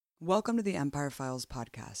Welcome to the Empire Files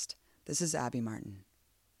podcast. This is Abby Martin.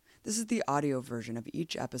 This is the audio version of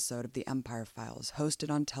each episode of the Empire Files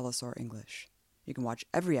hosted on Telesur English. You can watch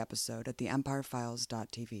every episode at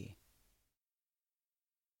theempirefiles.tv.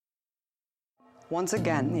 Once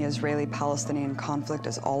again, the Israeli-Palestinian conflict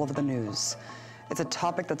is all over the news. It's a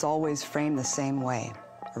topic that's always framed the same way.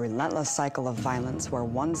 A relentless cycle of violence where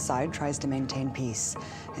one side tries to maintain peace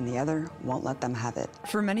and the other won't let them have it.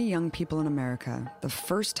 For many young people in America, the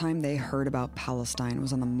first time they heard about Palestine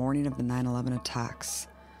was on the morning of the 9/11 attacks.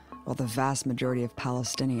 While the vast majority of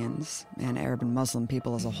Palestinians, and Arab and Muslim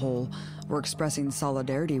people as a whole, were expressing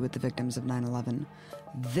solidarity with the victims of 9/11,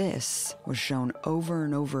 this was shown over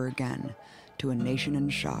and over again to a nation in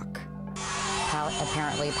shock.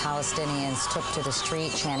 Apparently, Palestinians took to the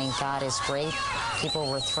street chanting, "God is great." People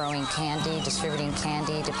were throwing candy, distributing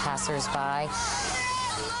candy to passersby.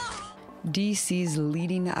 DC's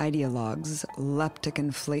leading ideologues leapt to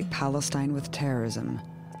conflate Palestine with terrorism,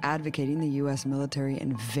 advocating the U.S. military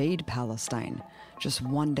invade Palestine just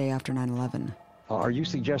one day after 9/11. Are you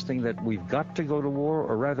suggesting that we've got to go to war,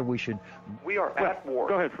 or rather we should... We are at war.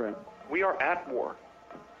 Go ahead, Fred. We are at war.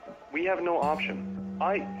 We have no option.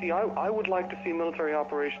 I would like to see military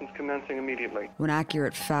operations commencing immediately. When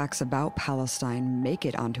accurate facts about Palestine make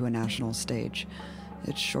it onto a national stage,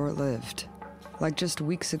 it's short-lived. Like just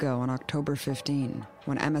weeks ago on October 15,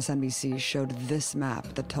 when MSNBC showed this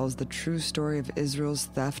map that tells the true story of Israel's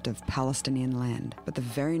theft of Palestinian land. But the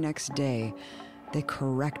very next day, they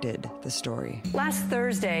corrected the story. Last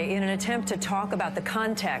Thursday, in an attempt to talk about the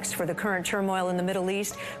context for the current turmoil in the Middle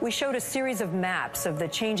East, we showed a series of maps of the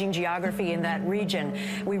changing geography in that region.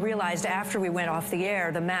 We realized after we went off the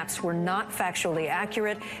air, the maps were not factually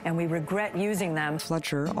accurate, and we regret using them.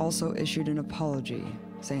 Fletcher also issued an apology,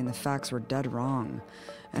 saying the facts were dead wrong,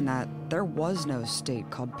 and that there was no state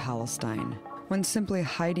called Palestine. When simply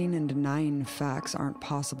hiding and denying facts aren't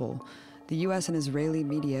possible, the U.S. and Israeli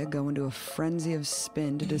media go into a frenzy of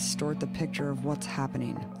spin to distort the picture of what's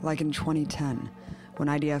happening. Like in 2010, when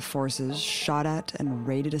IDF forces shot at and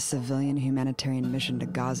raided a civilian humanitarian mission to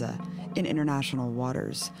Gaza in international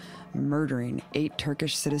waters, murdering 8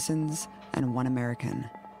 Turkish citizens and 1 American.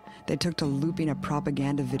 They took to looping a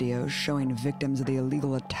propaganda video showing victims of the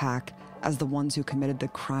illegal attack as the ones who committed the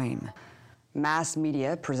crime. Mass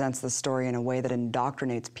media presents the story in a way that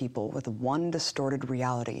indoctrinates people with one distorted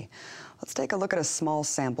reality. Let's take a look at a small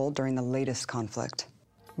sample during the latest conflict.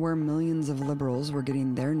 Where millions of liberals were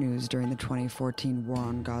getting their news during the 2014 war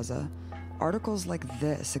on Gaza, articles like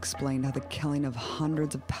this explained how the killing of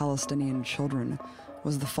hundreds of Palestinian children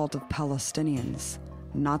was the fault of Palestinians,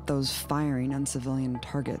 not those firing on civilian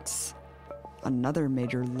targets. Another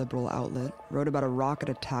major liberal outlet wrote about a rocket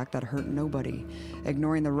attack that hurt nobody,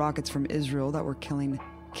 ignoring the rockets from Israel that were killing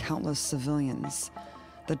countless civilians.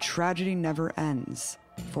 The tragedy never ends,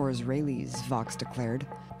 for Israelis, Vox declared.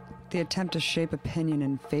 The attempt to shape opinion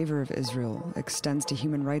in favor of Israel extends to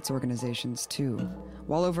human rights organizations, too.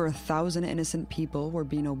 While over 1,000 innocent people were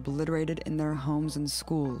being obliterated in their homes and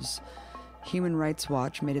schools, Human Rights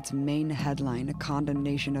Watch made its main headline a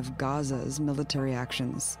condemnation of Gaza's military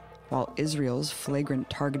actions, while Israel's flagrant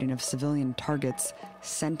targeting of civilian targets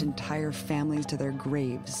sent entire families to their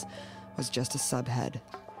graves was just a subhead.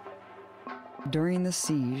 During the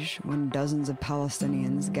siege, when dozens of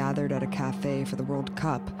Palestinians gathered at a cafe for the World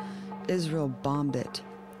Cup, Israel bombed it,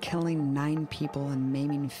 killing 9 people and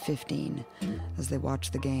maiming 15 as they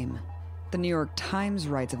watched the game. The New York Times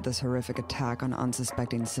writes of this horrific attack on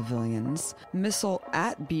unsuspecting civilians. Missile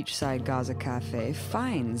at beachside Gaza cafe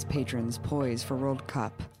finds patrons poised for World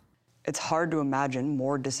Cup. It's hard to imagine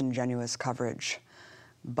more disingenuous coverage,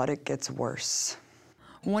 but it gets worse.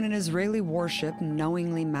 When an Israeli warship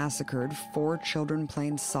knowingly massacred 4 children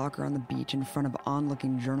playing soccer on the beach in front of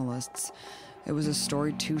onlooking journalists, it was a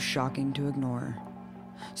story too shocking to ignore.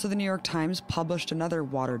 So the New York Times published another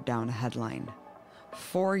watered-down headline: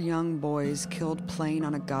 4 young boys killed playing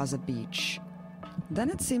on a Gaza beach. Then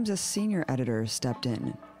it seems a senior editor stepped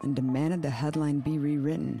in and demanded the headline be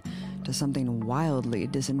rewritten to something wildly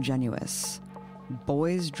disingenuous: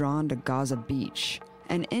 boys drawn to Gaza beach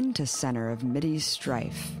and into center of Mideast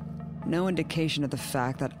strife. No indication of the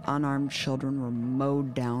fact that unarmed children were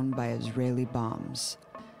mowed down by Israeli bombs.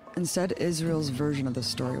 Instead, Israel's version of the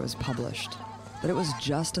story was published, that it was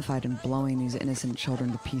justified in blowing these innocent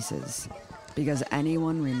children to pieces, because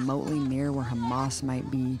anyone remotely near where Hamas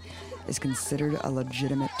might be is considered a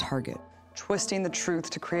legitimate target. Twisting the truth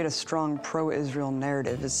to create a strong pro-Israel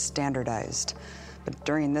narrative is standardized. But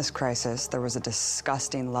during this crisis, there was a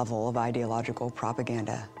disgusting level of ideological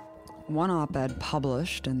propaganda. One op-ed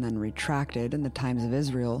published and then retracted in the Times of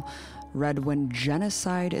Israel read When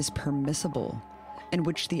Genocide is Permissible, in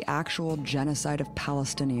which the actual genocide of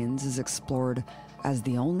Palestinians is explored as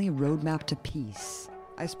the only roadmap to peace.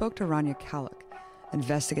 I spoke to Rania Khalek,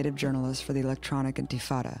 investigative journalist for the Electronic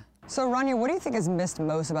Intifada. So, Rania, what do you think is missed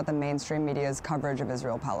most about the mainstream media's coverage of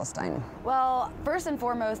Israel-Palestine? Well, first and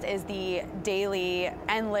foremost is the daily,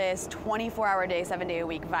 endless, 24-hour-a-day,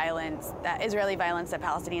 7-day-a-week violence, Israeli violence that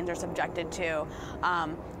Palestinians are subjected to.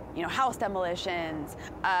 House demolitions,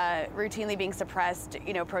 routinely being suppressed,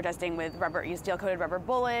 protesting with steel-coated rubber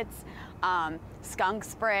bullets, skunk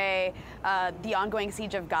spray, the ongoing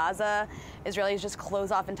siege of Gaza. Israelis just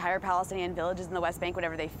close off entire Palestinian villages in the West Bank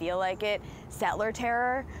whenever they feel like it. Settler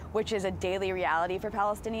terror, which is a daily reality for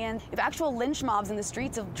Palestinians. You have actual lynch mobs in the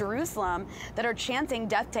streets of Jerusalem that are chanting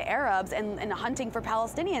death to Arabs and hunting for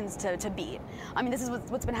Palestinians to beat. I mean, this is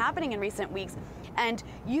what's been happening in recent weeks. And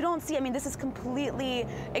you don't see, this is completely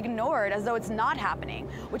ignored as though it's not happening,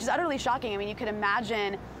 which is utterly shocking. You could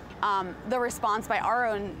imagine the response by our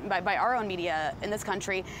own media in this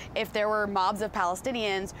country if there were mobs of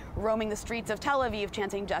Palestinians roaming the streets of Tel Aviv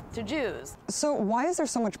chanting death to Jews. So why is there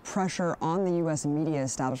so much pressure on the U.S. media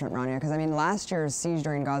establishment, Rania? Because last year's siege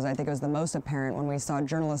during Gaza, I think it was the most apparent when we saw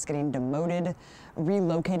journalists getting demoted,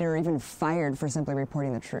 relocated, or even fired for simply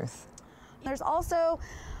reporting the truth. There's also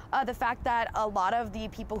the fact that a lot of the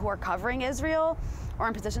people who are covering Israel or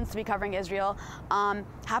in positions to be covering Israel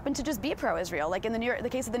happen to just be pro-Israel. Like in the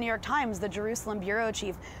case of the New York Times, the Jerusalem bureau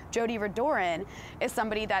chief, Jody Radorin, is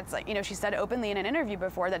somebody that's, she said openly in an interview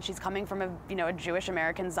before that she's coming from a Jewish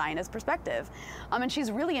American Zionist perspective. And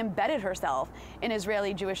she's really embedded herself in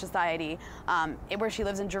Israeli Jewish society where she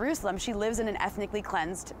lives in Jerusalem. She lives in an ethnically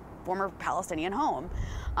cleansed former Palestinian home.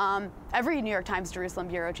 Every New York Times Jerusalem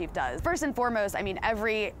bureau chief does. First and foremost,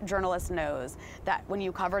 every journalist knows that when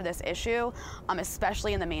you cover this issue,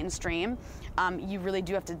 especially in the mainstream, you really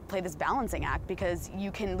do have to play this balancing act because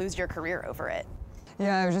you can lose your career over it.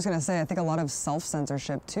 Yeah, I was just going to say, I think a lot of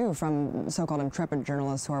self-censorship, too, from so-called intrepid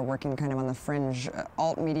journalists who are working kind of on the fringe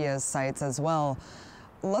alt-media sites as well.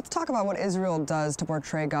 Let's talk about what Israel does to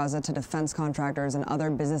portray Gaza to defense contractors and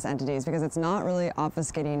other business entities, because it's not really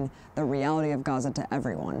obfuscating the reality of Gaza to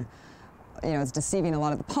everyone. It's deceiving a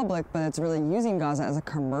lot of the public, but it's really using Gaza as a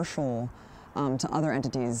commercial to other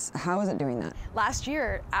entities. How is it doing that? Last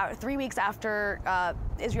year, 3 weeks after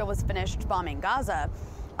Israel was finished bombing Gaza,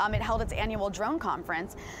 it held its annual drone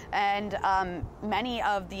conference, and many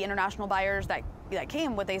of the international buyers that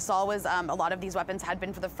came, what they saw was a lot of these weapons had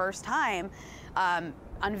been for the first time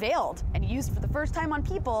unveiled and used for the first time on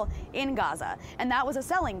people in Gaza, and that was a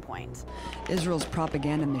selling point. Israel's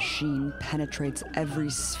propaganda machine penetrates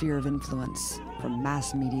every sphere of influence, from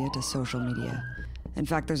mass media to social media. In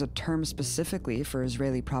fact, there's a term specifically for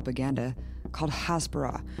Israeli propaganda called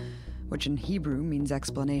Hasbara, which in Hebrew means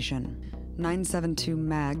explanation. 972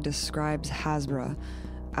 Mag describes Hasbara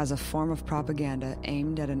as a form of propaganda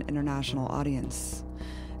aimed at an international audience.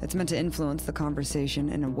 It's meant to influence the conversation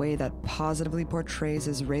in a way that positively portrays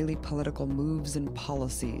Israeli political moves and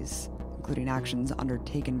policies, including actions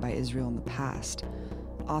undertaken by Israel in the past.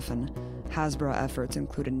 Often, Hasbara efforts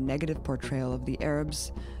include a negative portrayal of the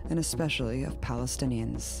Arabs, and especially of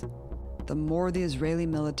Palestinians. The more the Israeli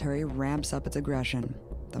military ramps up its aggression,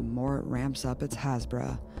 the more it ramps up its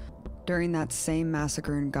Hasbara. During that same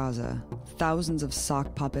massacre in Gaza, thousands of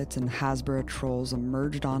sock puppets and Hasbara trolls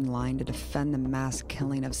emerged online to defend the mass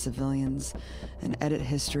killing of civilians and edit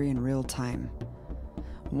history in real time.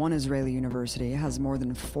 One Israeli university has more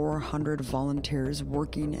than 400 volunteers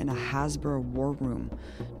working in a Hasbara war room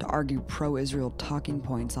to argue pro-Israel talking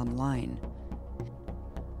points online.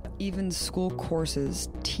 Even school courses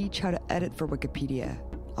teach how to edit for Wikipedia,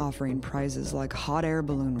 offering prizes like hot air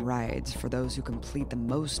balloon rides for those who complete the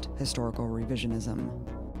most historical revisionism.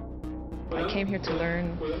 I came here to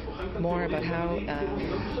learn more about how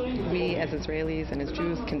we as Israelis and as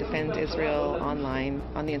Jews can defend Israel online,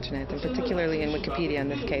 on the internet, and particularly in Wikipedia in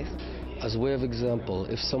this case. As a way of example,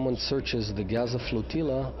 if someone searches the Gaza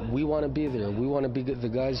flotilla, we want to be there. We want to be the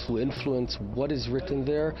guys who influence what is written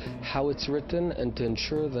there, how it's written, and to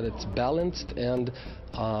ensure that it's balanced and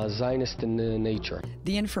Zionist in nature.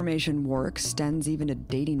 The information war extends even to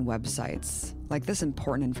dating websites, like this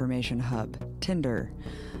important information hub, Tinder.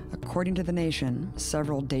 According to The Nation,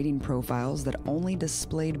 several dating profiles that only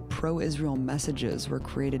displayed pro-Israel messages were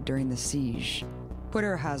created during the siege.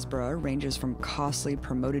 Twitter Hasbara ranges from costly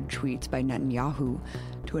promoted tweets by Netanyahu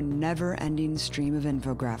to a never-ending stream of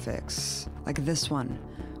infographics, like this one,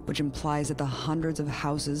 which implies that the hundreds of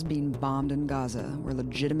houses being bombed in Gaza were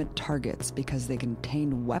legitimate targets because they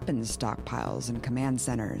contained weapons stockpiles and command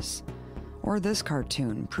centers. Or this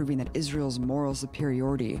cartoon proving that Israel's moral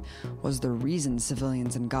superiority was the reason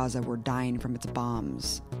civilians in Gaza were dying from its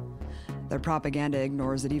bombs. Their propaganda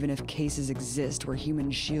ignores that even if cases exist where human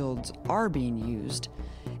shields are being used,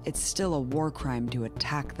 it's still a war crime to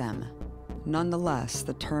attack them. Nonetheless,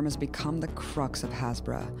 the term has become the crux of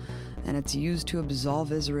Hasbara, and it's used to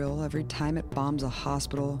absolve Israel every time it bombs a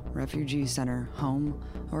hospital, refugee center, home,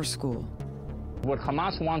 or school. What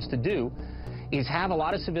Hamas wants to do is have a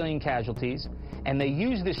lot of civilian casualties, and they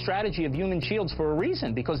use this strategy of human shields for a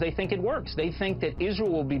reason, because they think it works. They think that Israel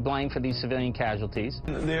will be blamed for these civilian casualties.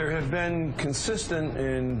 There have been consistent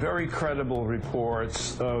and very credible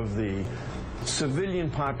reports of the civilian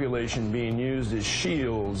population being used as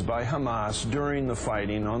shields by Hamas during the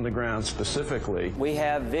fighting on the ground specifically. We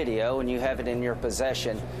have video, and you have it in your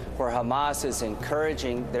possession, where Hamas is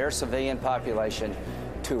encouraging their civilian population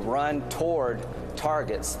to run toward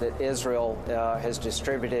targets that Israel has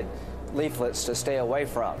distributed leaflets to stay away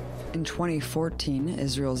from. In 2014,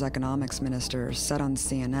 Israel's economics minister said on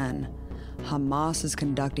CNN, Hamas is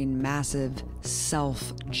conducting massive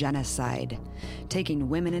self-genocide, taking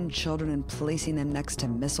women and children and placing them next to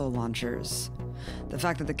missile launchers. The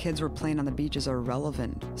fact that the kids were playing on the beach is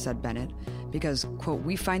irrelevant, said Bennett, because, quote,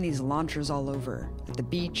 we find these launchers all over, at the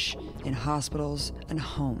beach, in hospitals, and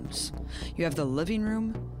homes. You have the living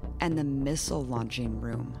room and the missile launching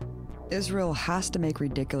room. Israel has to make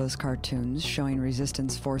ridiculous cartoons showing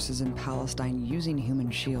resistance forces in Palestine using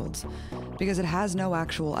human shields because it has no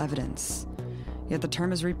actual evidence. Yet the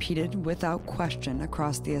term is repeated without question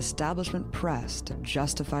across the establishment press to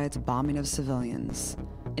justify its bombing of civilians.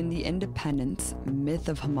 In The Independent's Myth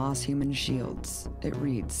of Hamas Human Shields, it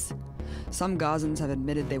reads, some Gazans have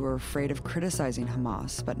admitted they were afraid of criticizing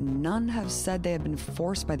Hamas, but none have said they have been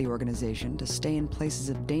forced by the organization to stay in places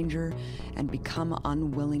of danger and become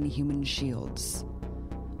unwilling human shields.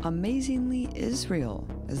 Amazingly, Israel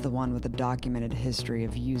is the one with a documented history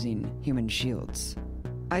of using human shields.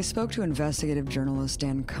 I spoke to investigative journalist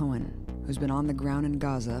Dan Cohen, who's been on the ground in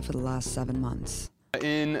Gaza for the last 7 months.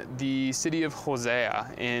 In the city of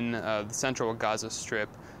Hosea, in the central Gaza Strip,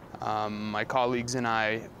 my colleagues and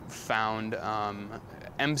I found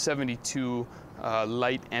M72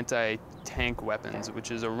 light anti-tank weapons,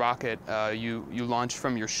 which is a rocket you launch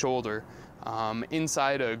from your shoulder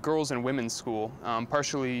inside a girls' and women's school,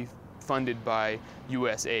 partially funded by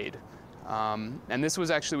U.S. aid. And this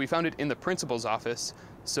was actually, we found it in the principal's office,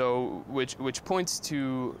 so which points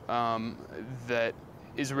to that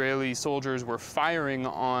Israeli soldiers were firing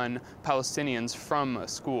on Palestinians from a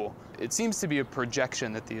school. It seems to be a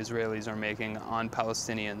projection that the Israelis are making on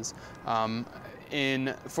Palestinians.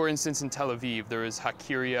 For instance, in Tel Aviv, there is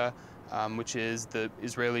Hakiria, which is the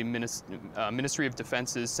Israeli Ministry of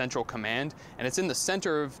Defense's central command, and it's in the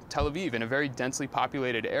center of Tel Aviv in a very densely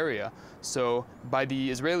populated area. So by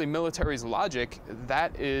the Israeli military's logic,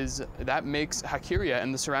 that makes Hakiria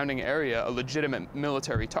and the surrounding area a legitimate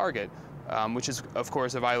military target, which is, of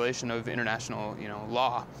course, a violation of international,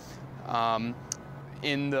 law.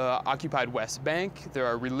 In the occupied West Bank, there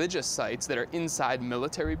are religious sites that are inside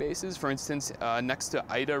military bases. For instance, next to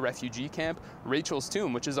Aida refugee camp, Rachel's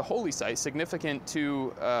Tomb, which is a holy site significant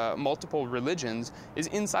to multiple religions, is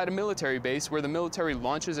inside a military base where the military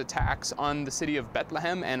launches attacks on the city of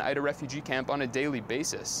Bethlehem and Aida refugee camp on a daily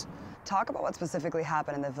basis. Talk about what specifically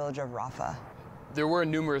happened in the village of Rafah. There were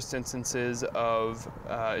numerous instances of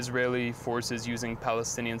Israeli forces using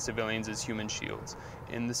Palestinian civilians as human shields.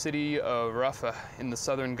 In the city of Rafah, in the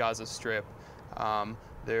southern Gaza Strip,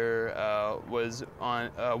 there was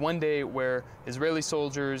one day where Israeli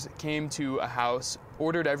soldiers came to a house,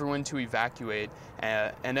 ordered everyone to evacuate,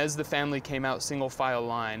 and as the family came out single file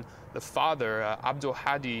line, the father, Abdul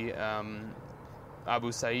Hadi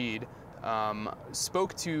Abu Said,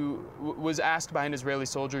 was asked by an Israeli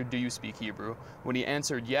soldier, do you speak Hebrew? When he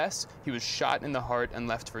answered yes, he was shot in the heart and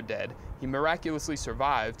left for dead. He miraculously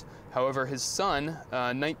survived. However, his son,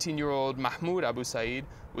 19-year-old Mahmoud Abu Said,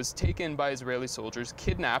 was taken by Israeli soldiers,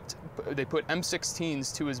 kidnapped. They put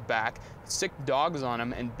M16s to his back, sick dogs on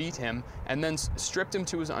him, and beat him, and then stripped him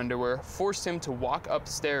to his underwear, forced him to walk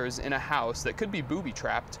upstairs in a house that could be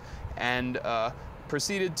booby-trapped, and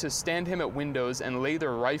proceeded to stand him at windows and lay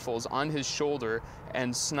their rifles on his shoulder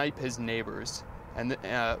and snipe his neighbors. And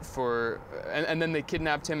then they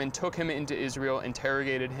kidnapped him and took him into Israel,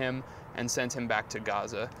 interrogated him, and sent him back to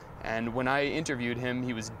Gaza. And when I interviewed him,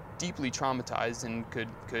 he was deeply traumatized and could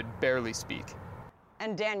barely speak.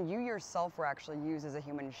 And Dan, you yourself were actually used as a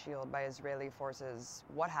human shield by Israeli forces.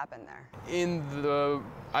 What happened there? In the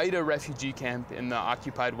Aida refugee camp in the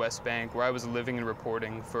occupied West Bank, where I was living and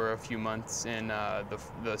reporting for a few months in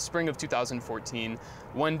the spring of 2014,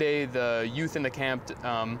 one day the youth in the camp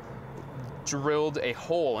drilled a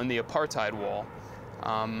hole in the apartheid wall,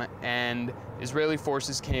 and Israeli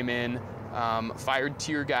forces came in, fired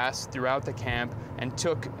tear gas throughout the camp, and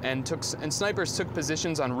snipers took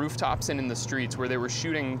positions on rooftops and in the streets where they were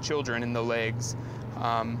shooting children in the legs.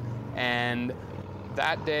 And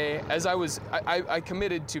that day, as I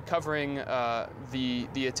committed to covering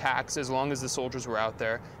the attacks as long as the soldiers were out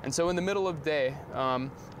there. And so in the middle of the day,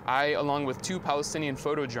 I, along with 2 Palestinian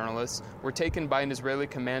photojournalists, were taken by an Israeli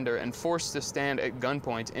commander and forced to stand at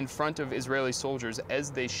gunpoint in front of Israeli soldiers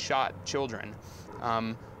as they shot children.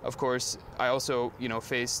 Of course, I also,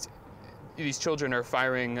 faced these children are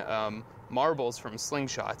firing marbles from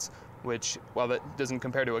slingshots, which, while that doesn't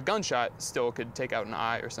compare to a gunshot, still could take out an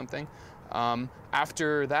eye or something.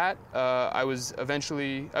 After that, I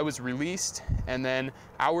was released, and then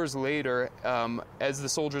hours later, as the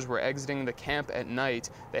soldiers were exiting the camp at night,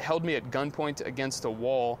 they held me at gunpoint against a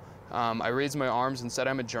wall. I raised my arms and said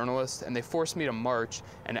I'm a journalist, and they forced me to march.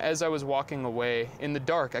 And as I was walking away, in the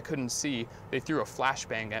dark, I couldn't see, they threw a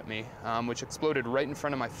flashbang at me, which exploded right in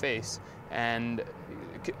front of my face, and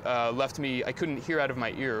left me, I couldn't hear out of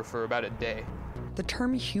my ear for about a day. The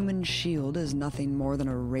term human shield is nothing more than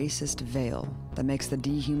a racist veil that makes the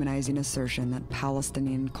dehumanizing assertion that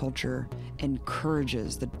Palestinian culture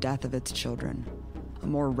encourages the death of its children. A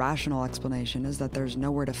more rational explanation is that there's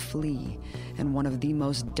nowhere to flee in one of the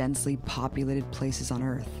most densely populated places on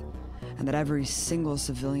Earth, and that every single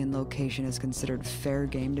civilian location is considered fair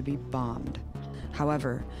game to be bombed.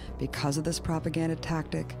 However, because of this propaganda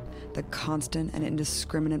tactic, the constant and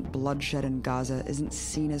indiscriminate bloodshed in Gaza isn't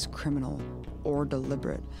seen as criminal or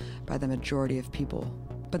deliberate by the majority of people.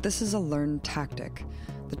 But this is a learned tactic.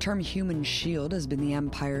 The term human shield has been the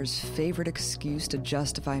Empire's favorite excuse to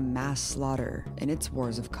justify mass slaughter in its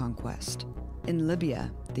wars of conquest. In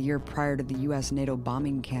Libya, the year prior to the US NATO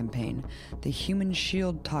bombing campaign, the human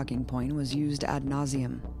shield talking point was used ad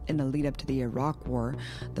nauseum. In the lead up to the Iraq War,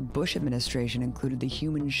 the Bush administration included the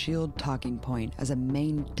human shield talking point as a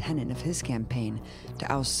main tenet of his campaign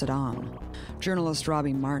to oust Saddam. Journalist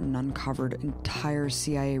Robbie Martin uncovered entire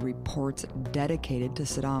CIA reports dedicated to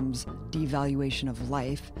Saddam's devaluation of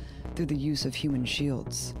life through the use of human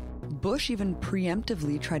shields. Bush even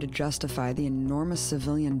preemptively tried to justify the enormous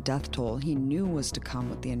civilian death toll he knew was to come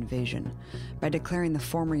with the invasion by declaring the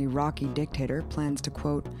former Iraqi dictator plans to,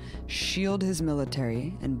 quote, shield his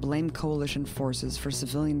military and blame coalition forces for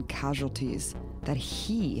civilian casualties that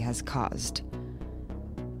he has caused.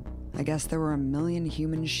 I guess there were 1 million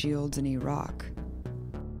human shields in Iraq.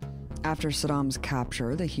 After Saddam's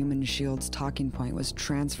capture, the human shields talking point was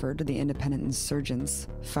transferred to the independent insurgents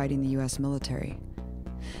fighting the US military.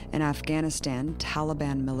 In Afghanistan,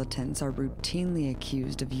 Taliban militants are routinely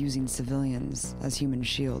accused of using civilians as human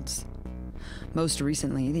shields. Most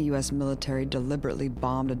recently, the US military deliberately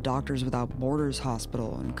bombed a Doctors Without Borders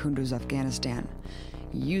hospital in Kunduz, Afghanistan,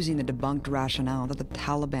 using the debunked rationale that the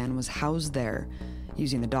Taliban was housed there,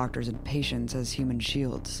 using the doctors and patients as human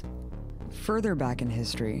shields. Further back in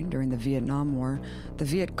history, during the Vietnam War, the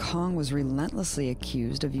Viet Cong was relentlessly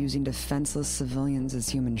accused of using defenseless civilians as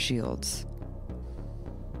human shields.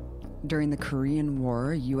 During the Korean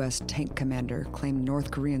War, a U.S. tank commander claimed North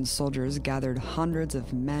Korean soldiers gathered hundreds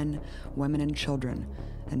of men, women, and children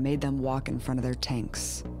and made them walk in front of their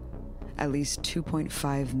tanks. At least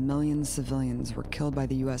 2.5 million civilians were killed by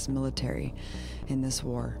the U.S. military in this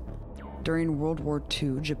war. During World War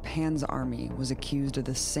II, Japan's army was accused of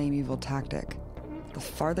the same evil tactic. The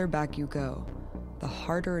farther back you go, the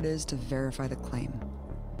harder it is to verify the claim.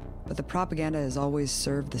 But the propaganda has always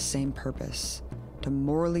served the same purpose: to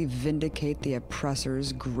morally vindicate the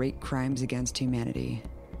oppressor's great crimes against humanity.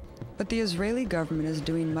 But the Israeli government is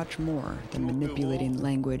doing much more than manipulating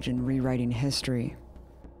language and rewriting history.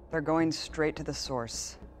 They're going straight to the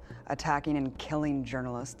source, attacking and killing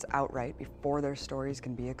journalists outright before their stories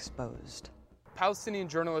can be exposed. Palestinian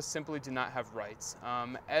journalists simply do not have rights.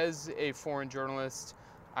 As a foreign journalist,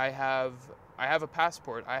 I have a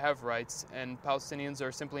passport, I have rights, and Palestinians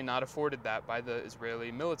are simply not afforded that by the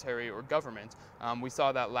Israeli military or government. We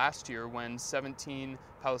saw that last year when 17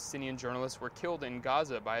 Palestinian journalists were killed in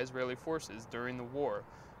Gaza by Israeli forces during the war.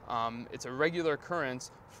 It's a regular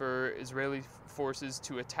occurrence for Israeli forces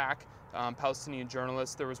to attack Palestinian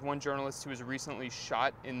journalists. There was one journalist who was recently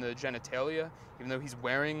shot in the genitalia, even though he's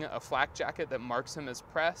wearing a flak jacket that marks him as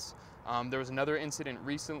press. There was another incident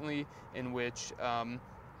recently in which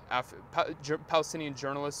Palestinian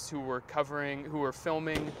journalists who were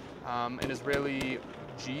filming an Israeli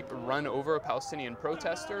Jeep run over a Palestinian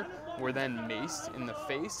protester were then maced in the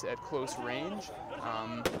face at close range.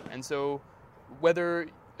 And so whether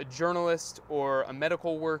a journalist or a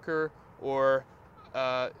medical worker or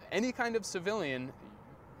any kind of civilian,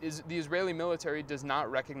 the Israeli military does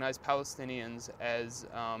not recognize Palestinians as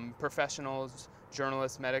professionals,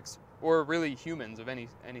 journalists, medics, or really humans of any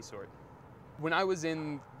sort. When I was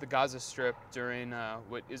in the Gaza Strip during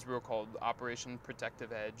what Israel called Operation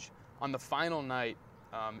Protective Edge, on the final night,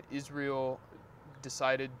 Israel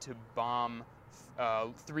decided to bomb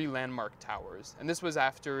 3 landmark towers. And this was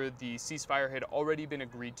after the ceasefire had already been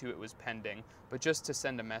agreed to, it was pending, but just to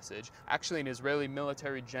send a message. Actually, an Israeli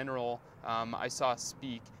military general I saw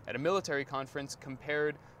speak at a military conference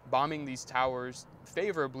compared bombing these towers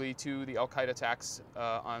favorably to the Al-Qaeda attacks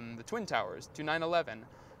on the Twin Towers, to 9/11.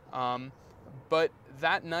 But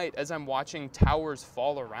that night, as I'm watching towers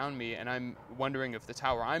fall around me and I'm wondering if the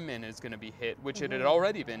tower I'm in is going to be hit, which it had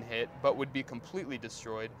already been hit, but would be completely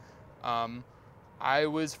destroyed, I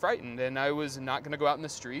was frightened, and I was not going to go out in the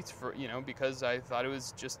streets because I thought it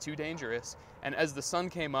was just too dangerous. And as the sun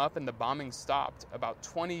came up and the bombing stopped, about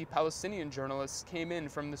 20 Palestinian journalists came in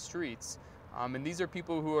from the streets. And these are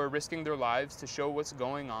people who are risking their lives to show what's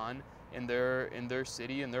going on in their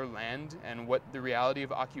city, in their land, and what the reality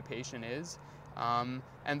of occupation is.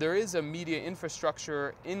 And there is a media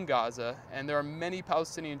infrastructure in Gaza, and there are many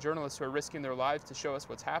Palestinian journalists who are risking their lives to show us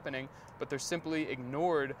what's happening, but they're simply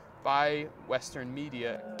ignored by Western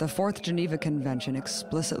media. The Fourth Geneva Convention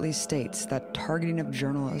explicitly states that targeting of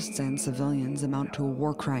journalists and civilians amount to a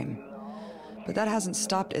war crime. But that hasn't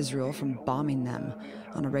stopped Israel from bombing them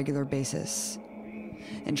on a regular basis.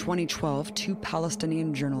 In 2012, 2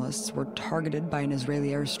 Palestinian journalists were targeted by an Israeli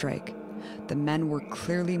airstrike. The men were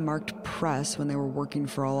clearly marked press when they were working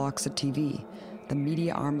for Al-Aqsa TV, the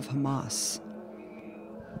media arm of Hamas.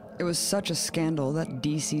 It was such a scandal that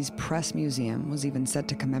DC's Press Museum was even set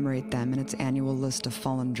to commemorate them in its annual list of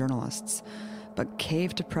fallen journalists, but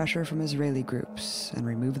caved to pressure from Israeli groups and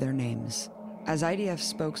removed their names. As IDF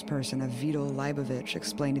spokesperson Avital Leibovich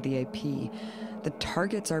explained to the AP, the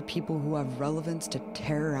targets are people who have relevance to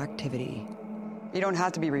terror activity. You don't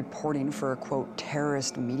have to be reporting for a, quote,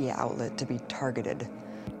 terrorist media outlet to be targeted.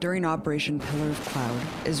 During Operation Pillar of Cloud,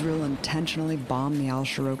 Israel intentionally bombed the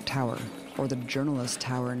Al-Sharok Tower, or the Journalist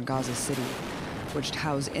Tower in Gaza City, which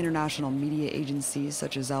housed international media agencies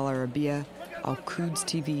such as Al Arabiya, Al-Quds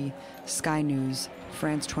TV, Sky News,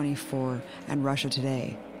 France 24, and Russia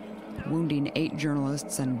Today, wounding 8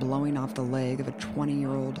 journalists and blowing off the leg of a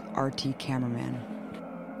 20-year-old RT cameraman.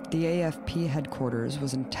 The AFP headquarters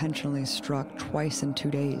was intentionally struck twice in 2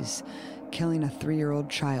 days, killing a 3-year-old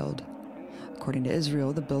child. According to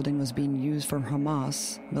Israel, the building was being used for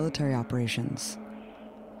Hamas military operations.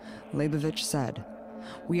 Leibovich said,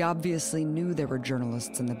 "We obviously knew there were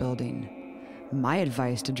journalists in the building. My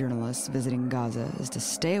advice to journalists visiting Gaza is to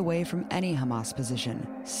stay away from any Hamas position,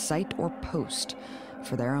 site or post,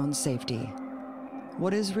 for their own safety."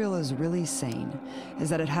 What Israel is really saying is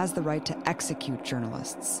that it has the right to execute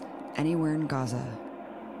journalists anywhere in Gaza.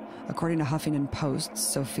 According to Huffington Post's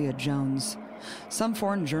Sophia Jones, some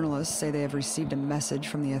foreign journalists say they have received a message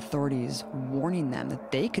from the authorities warning them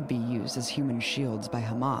that they could be used as human shields by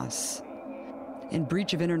Hamas. In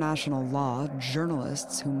breach of international law,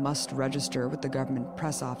 journalists who must register with the government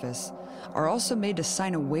press office are also made to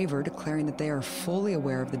sign a waiver declaring that they are fully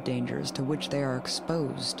aware of the dangers to which they are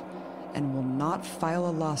exposed and will not file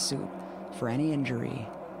a lawsuit for any injury.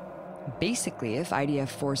 Basically, if IDF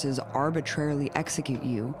forces arbitrarily execute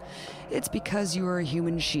you, it's because you are a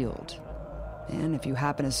human shield. And if you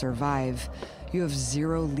happen to survive, you have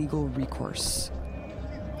zero legal recourse.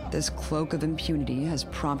 This cloak of impunity has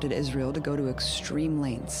prompted Israel to go to extreme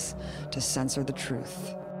lengths to censor the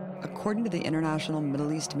truth. According to the International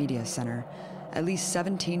Middle East Media Center, at least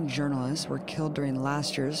 17 journalists were killed during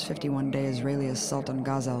last year's 51-day Israeli assault on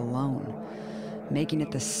Gaza alone, making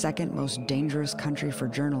it the second most dangerous country for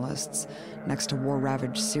journalists next to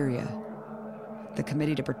war-ravaged Syria. The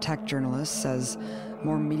Committee to Protect Journalists says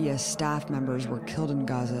more media staff members were killed in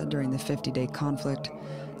Gaza during the 50-day conflict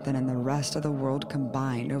than in the rest of the world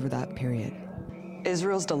combined over that period.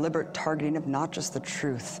 Israel's deliberate targeting of not just the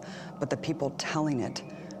truth, but the people telling it,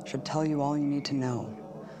 should tell you all you need to know.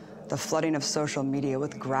 The flooding of social media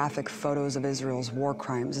with graphic photos of Israel's war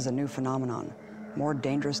crimes is a new phenomenon, more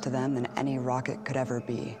dangerous to them than any rocket could ever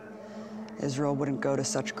be. Israel wouldn't go to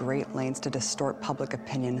such great lengths to distort public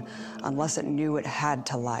opinion unless it knew it had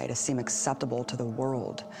to lie to seem acceptable to the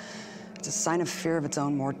world. It's a sign of fear of its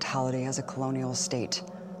own mortality as a colonial state,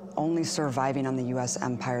 only surviving on the U.S.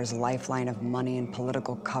 empire's lifeline of money and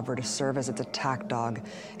political cover to serve as its attack dog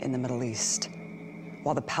in the Middle East.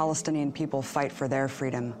 While the Palestinian people fight for their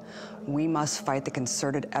freedom, we must fight the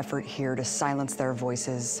concerted effort here to silence their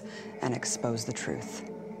voices and expose the truth.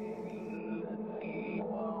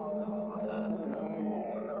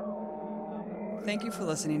 Thank you for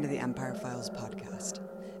listening to the Empire Files podcast.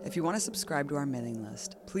 If you want to subscribe to our mailing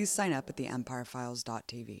list, please sign up at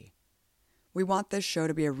theempirefiles.tv. We want this show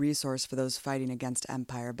to be a resource for those fighting against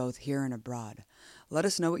empire both here and abroad. Let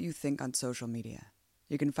us know what you think on social media.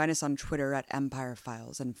 You can find us on Twitter at Empire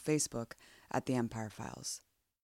Files and Facebook at The Empire Files.